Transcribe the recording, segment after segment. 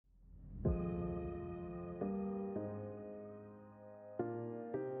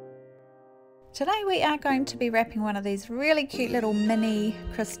Today we are going to be wrapping one of these really cute little mini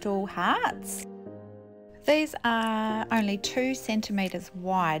crystal hearts. These are only 2 centimeters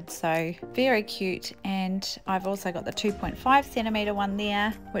wide, so very cute, and I've also got the 2.5 centimeter one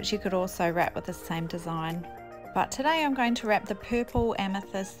there, which you could also wrap with the same design. But today I'm going to wrap the purple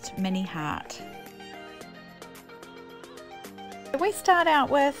amethyst mini heart. We start out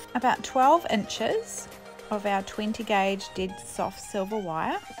with about 12 inches of our 20 gauge dead soft silver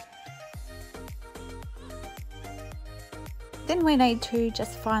wire. Then we need to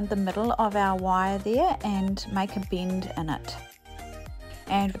just find the middle of our wire there and make a bend in it.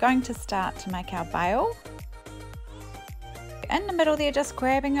 And we're going to start to make our bail. In the middle there, just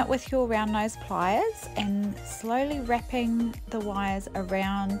grabbing it with your round nose pliers and slowly wrapping the wires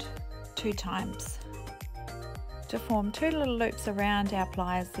around 2 times to form 2 little loops around our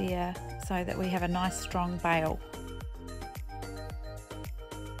pliers there so that we have a nice strong bail.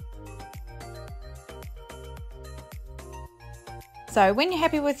 So when you're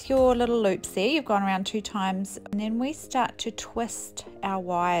happy with your little loops there, you've gone around 2 times, and then we start to twist our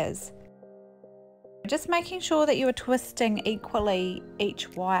wires. Just making sure that you are twisting equally each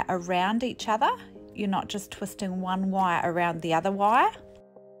wire around each other. You're not just twisting one wire around the other wire.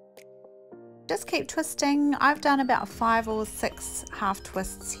 Just keep twisting. I've done about 5 or 6 half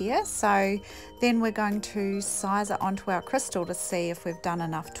twists here, so then we're going to size it onto our crystal to see if we've done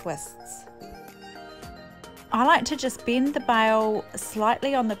enough twists. I like to just bend the bail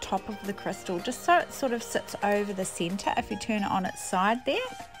slightly on the top of the crystal, just so it sort of sits over the center if you turn it on its side there,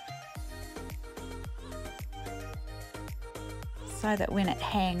 so that when it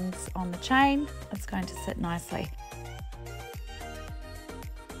hangs on the chain it's going to sit nicely.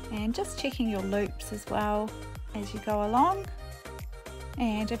 And just checking your loops as well as you go along,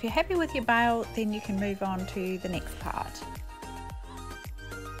 and if you're happy with your bail, then you can move on to the next part.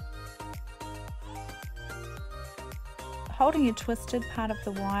 Holding your twisted part of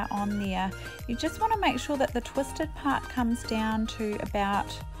the wire on there, you just want to make sure that the twisted part comes down to about,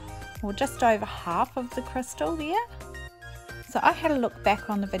 or just over half of the crystal there. So I had a look back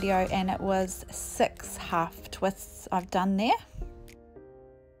on the video and it was 6 half twists I've done there.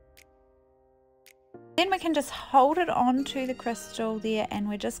 Then we can just hold it onto the crystal there, and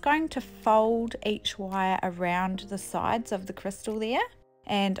we're just going to fold each wire around the sides of the crystal there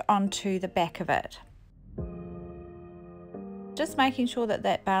and onto the back of it. Just making sure that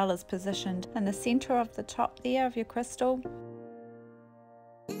that bail is positioned in the center of the top there of your crystal.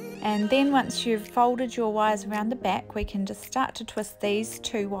 And then once you've folded your wires around the back, we can just start to twist these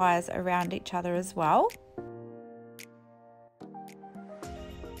 2 wires around each other as well.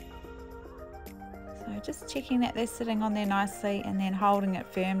 So just checking that they're sitting on there nicely and then holding it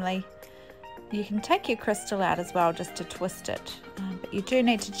firmly. You can take your crystal out as well just to twist it, but you do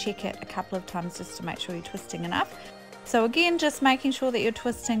need to check it a couple of times just to make sure you're twisting enough. So again, just making sure that you're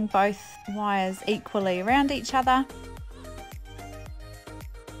twisting both wires equally around each other.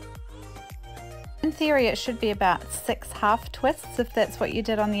 In theory it should be about 6 half twists if that's what you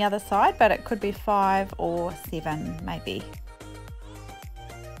did on the other side, but it could be 5 or 7 maybe.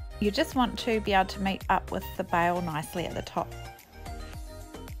 You just want to be able to meet up with the bail nicely at the top.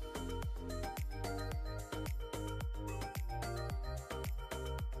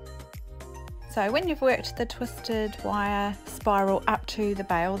 So when you've worked the twisted wire spiral up to the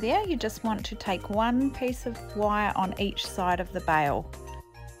bail there, you just want to take 1 piece of wire on each side of the bail.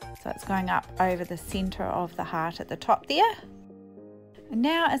 So it's going up over the center of the heart at the top there. And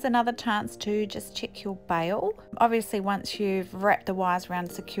now is another chance to just check your bail. Obviously once you've wrapped the wires around,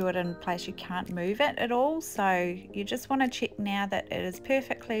 secured in place, you can't move it at all. So you just want to check now that it is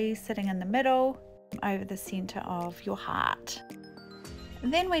perfectly sitting in the middle over the center of your heart.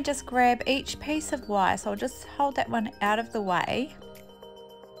 And then we just grab each piece of wire, so I'll just hold that one out of the way.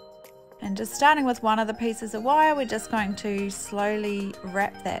 And just starting with one of the pieces of wire, we're just going to slowly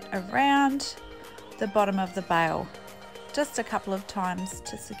wrap that around the bottom of the bail. Just a couple of times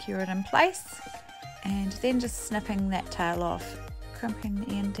to secure it in place. And then just snipping that tail off, crimping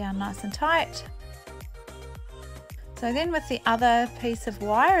the end down nice and tight. So then with the other piece of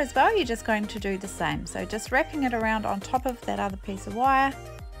wire as well, you're just going to do the same. So just wrapping it around on top of that other piece of wire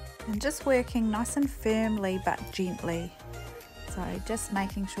and just working nice and firmly but gently. So just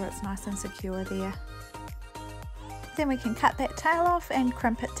making sure it's nice and secure there. Then we can cut that tail off and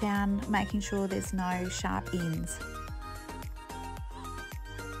crimp it down, making sure there's no sharp ends.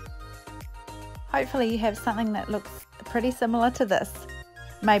 Hopefully you have something that looks pretty similar to this,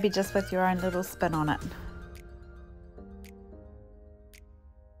 maybe just with your own little spin on it.